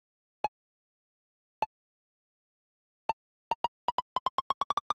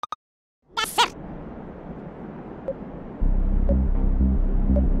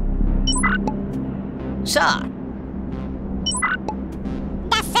Sir.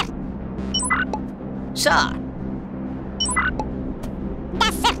 Да, сэр. Sir. Да,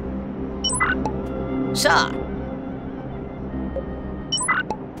 сэр. Sir.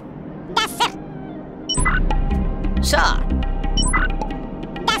 Да, сэр. Sir.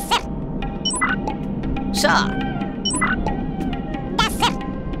 Да, сэр. Sir. Да, сэр.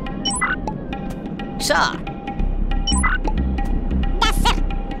 Sir. Да, сэр.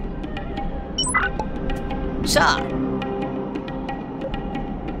 Sir.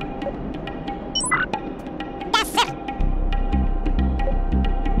 Да, сэр.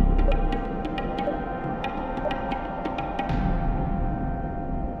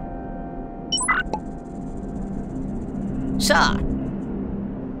 Sir.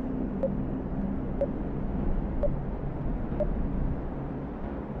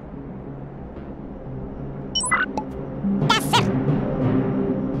 Да, сэр.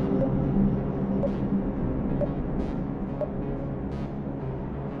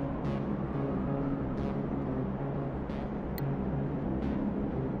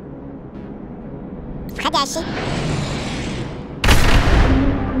 Входящий.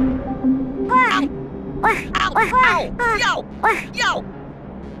 Yo! Yo!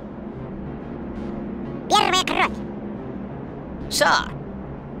 Первая кровь. Sir.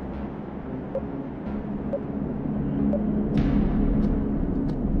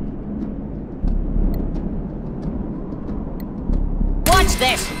 Watch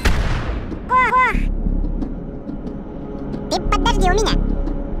this! Ты подожди у меня.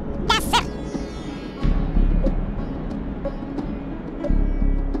 Да, сэр.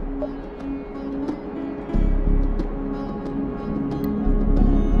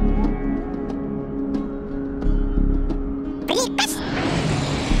 Приказ.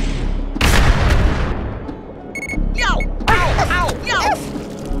 Yo! Yo!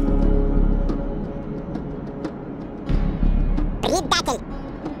 Предатель.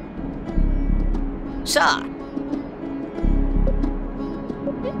 Sir.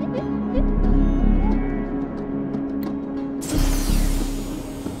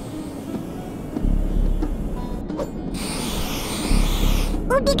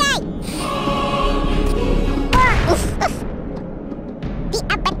 Убегай! Ты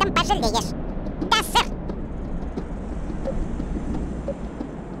об этом пожалеешь. Да, сэр.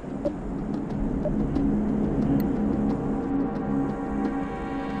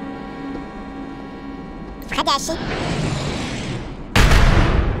 Входящий.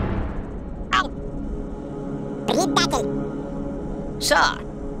 Предатель. Sir.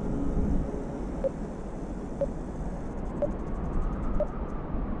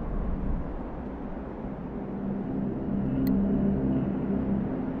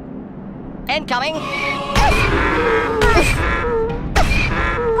 Incoming!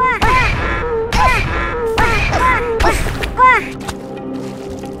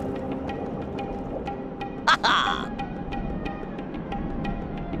 Haha!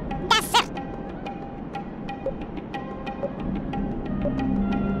 Да, сэр.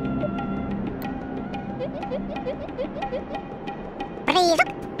 Прыжок.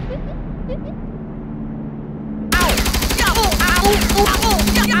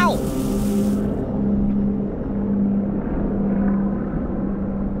 Yo!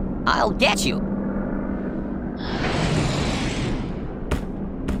 I'll get you!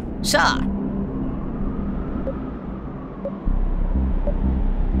 Sir!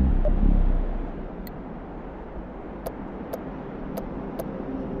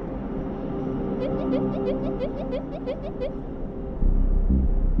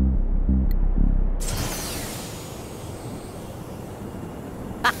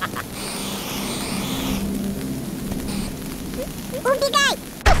 Убегай!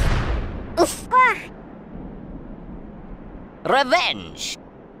 Revenge!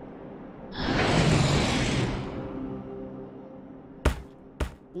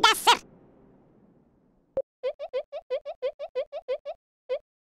 Да, сэр.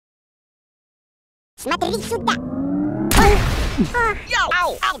 Смотри сюда. Yo!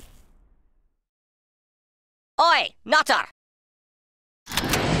 Ow! Ow! Oi! Nutter!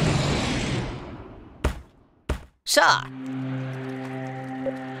 Sir!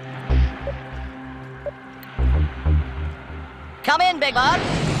 Come in, big bird!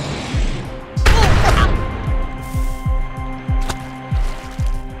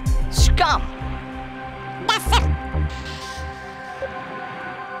 Scum! Да, сэр.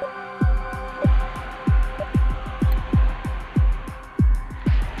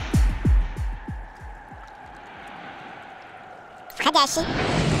 Входящий.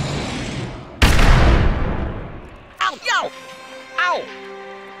 Ow! Yo! Ow!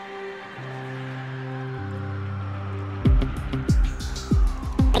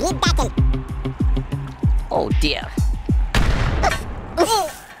 Предатель. Oh dear.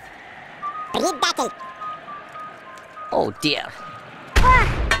 Предатель. Oh dear.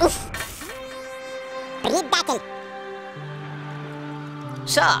 Предатель.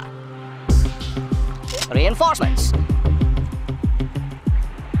 Sir. Reinforcements.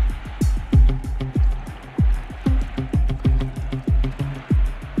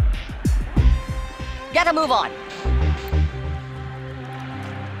 Get a move on.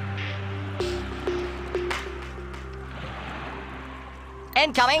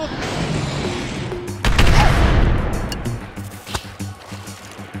 Incoming.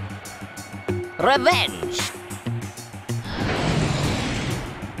 Revenge.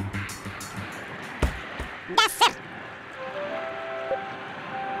 Да, сэр.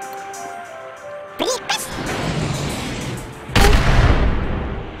 Приказ.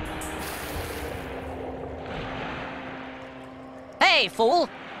 Hey, fool.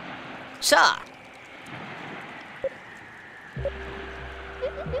 Sir.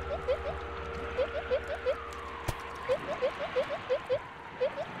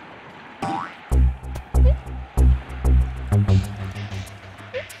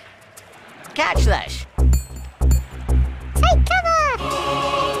 Catch this. Take cover.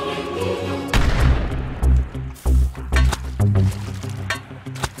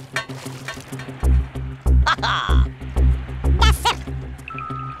 Ha-ha. Да, сэр.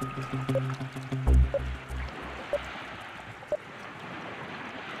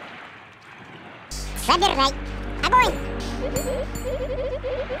 Собирай. Огонь.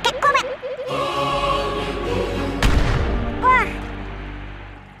 Какого? О!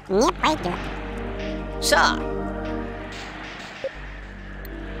 Не пойдет. Sir.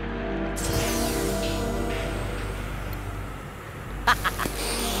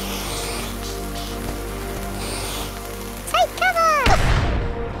 Take cover.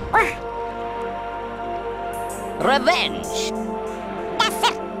 О! Revenge. Да,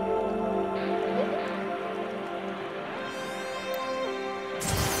 сэр.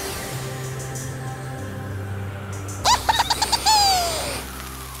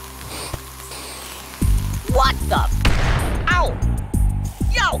 What the? Ow!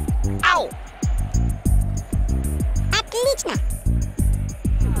 Yo! Ow! Отлично.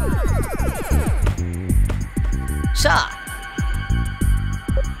 Sir.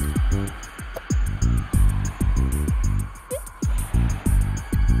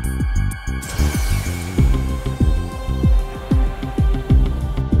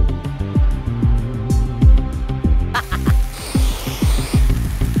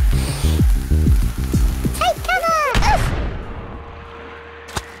 Take cover.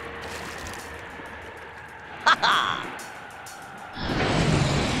 Ha-ha.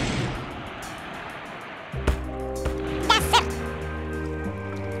 Да, сэр.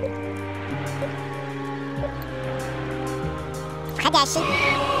 Входящий.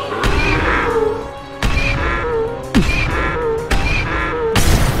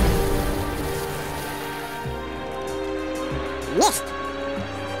 Месть.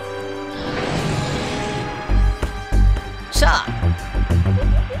 Sir.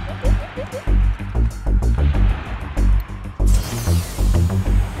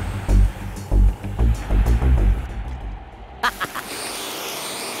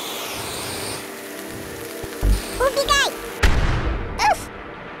 Убегай. Уф.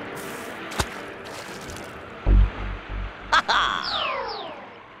 Ha-ha.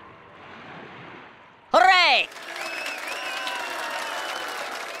 Hooray!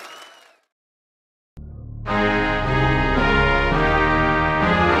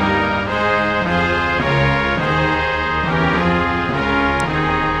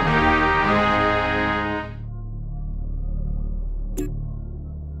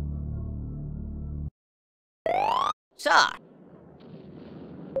 Sir.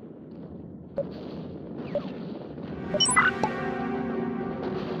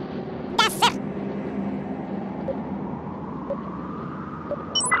 Да, сэр.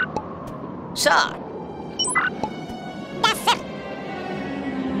 Sir. Да, сэр.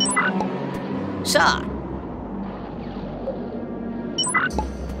 Sir.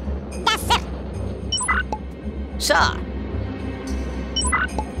 Да, сэр. Sir.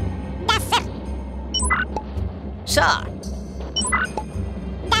 Да, сэр. Sir.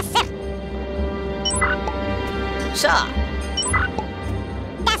 Да, сэр. Sir.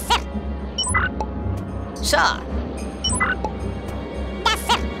 Да, сэр. Sir. Да,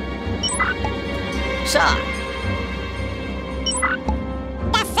 сэр. Sir.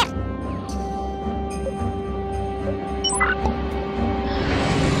 Да, сэр.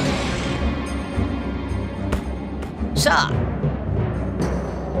 Sir.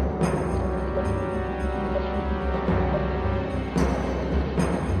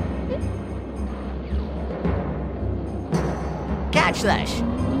 Catch this.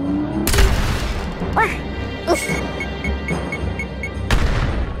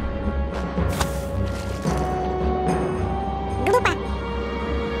 Глупо.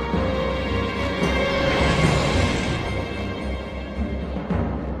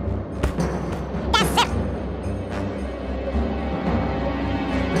 Да, сэр.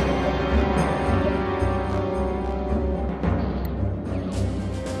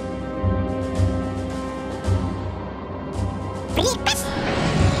 Приказ.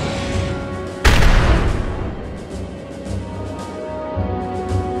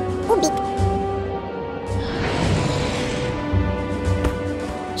 Убит.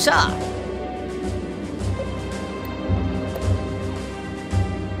 Sir.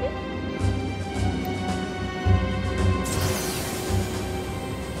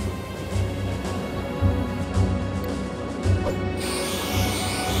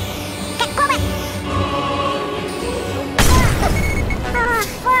 Какого?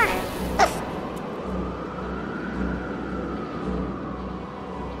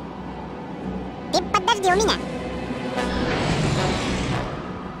 Ты подожди у меня.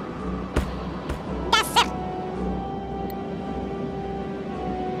 Да, сэр.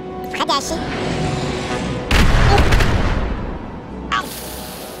 Входящий. Ау.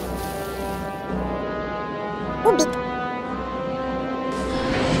 Убит.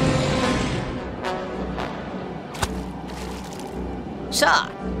 Sir.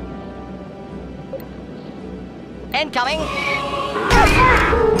 Incoming.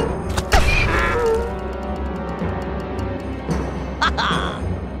 Haha.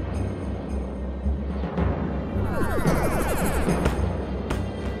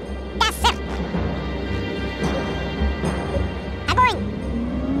 Да, сэр. Огонь.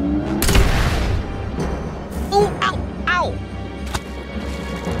 Ow. Ow.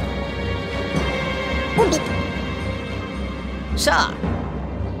 Убит. Sir.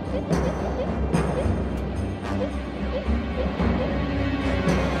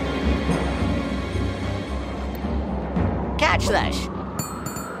 Catch this.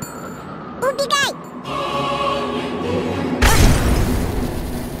 Убегай.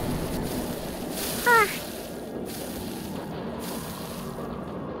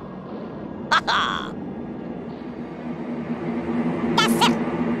 Haha. Да, сэр.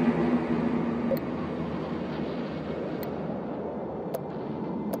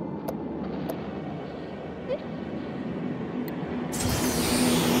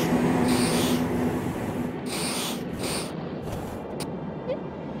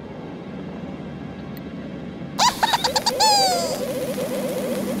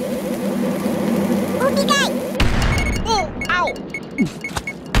 Убегай. Ow.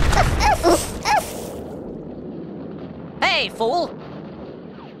 Hey, fool.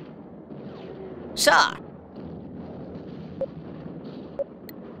 Sir.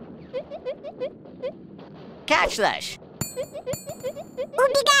 Catch this.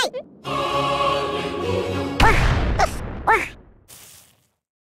 Убегай.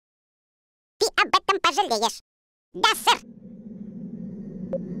 Ты об этом пожалеешь. Да, сэр.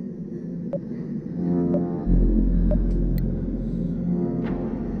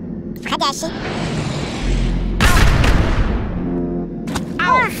 Входящий.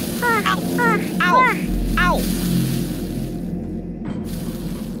 Ow. Ow. Ow.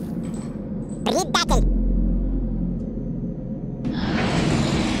 Предатель.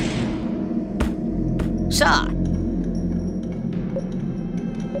 Sir.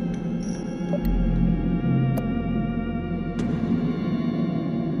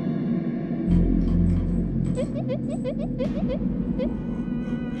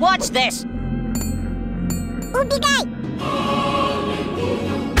 Watch this. Убегай.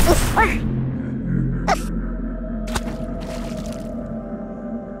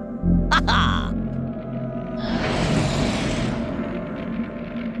 Haha.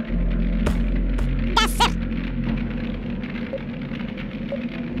 Да, сэр.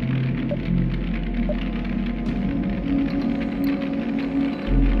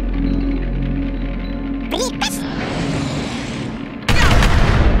 Приказ.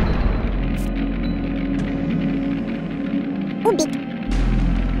 Убит.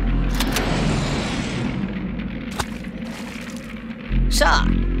 Sir.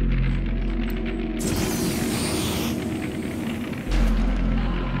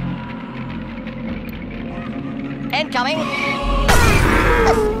 Incoming.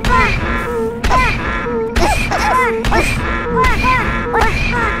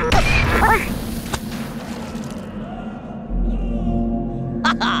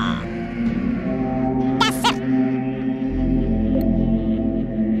 Haha. Да, сэр.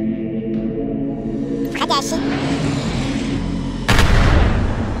 Входящий.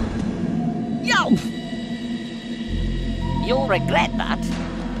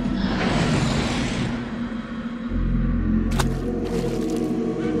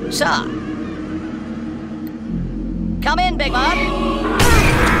 Sir. Come in, big man.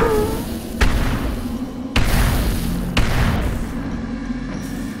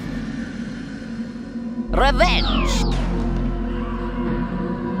 Revenge.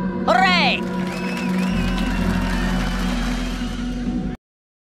 Hooray!